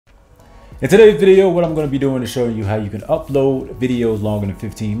In today's video, what I'm going to be doing is showing you how you can upload videos longer than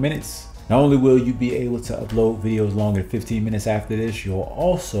 15 minutes. Not only will you be able to upload videos longer than 15 minutes after this, you'll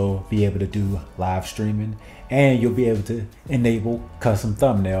also be able to do live streaming and you'll be able to enable custom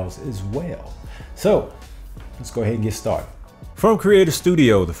thumbnails as well. So let's go ahead and get started. From Creator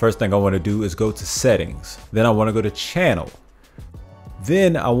Studio, the first thing I want to do is go to settings. Then I want to go to channel.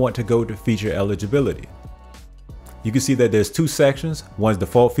 Then I want to go to feature eligibility. You can see that there's two sections. One's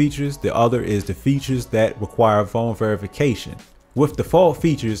default features, the other is the features that require phone verification. With default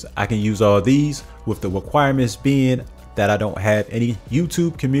features, I can use all these, with the requirements being that I don't have any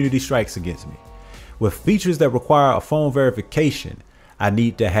YouTube community strikes against me. With features that require a phone verification, I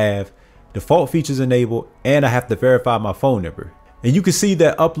need to have default features enabled and I have to verify my phone number. And you can see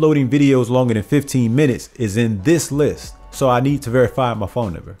that uploading videos longer than 15 minutes is in this list, so I need to verify my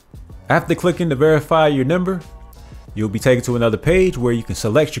phone number. After clicking to verify your number, you'll be taken to another page where you can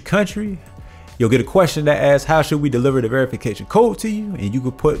select your country. You'll get a question that asks, how should we deliver the verification code to you? And you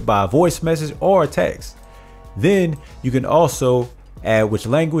can put by voice message or text. Then you can also add which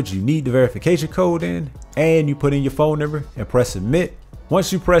language you need the verification code in, and you put in your phone number and press submit.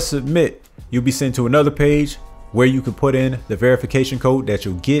 Once you press submit, you'll be sent to another page where you can put in the verification code that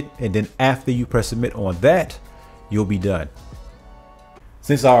you'll get. And then after you press submit on that, you'll be done.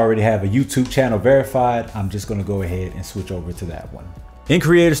 Since I already have a YouTube channel verified, I'm just going to go ahead and switch over to that one. In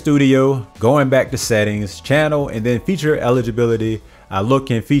Creator Studio, going back to settings, channel, and then feature eligibility, I look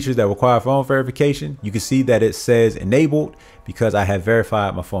in features that require phone verification. You can see that it says enabled because I have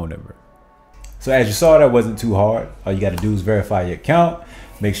verified my phone number. So as you saw, that wasn't too hard. All you got to do is verify your account,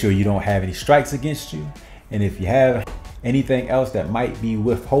 make sure you don't have any strikes against you. And if you have anything else that might be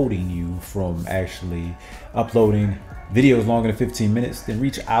withholding you from actually uploading videos longer than 15 minutes, then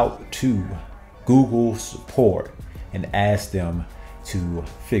reach out to Google support and ask them to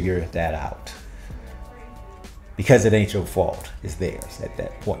figure that out, because it ain't your fault, it's theirs at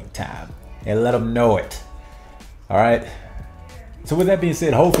that point in time, and let them know it. All right, so with that being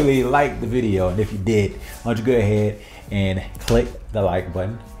said, hopefully you liked the video, and if you did, why don't you go ahead and click the like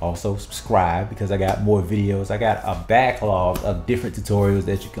button. Also subscribe, because I got more videos. I got a backlog of different tutorials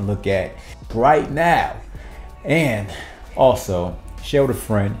that you can look at right now. And also share with a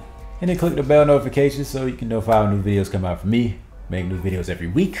friend, and then click the bell notification so you can notify when new videos come out from me. Make new videos every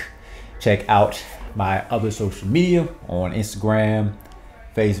week. Check out my other social media on Instagram,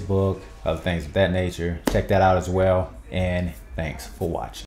 Facebook, other things of that nature. Check that out as well. And thanks for watching.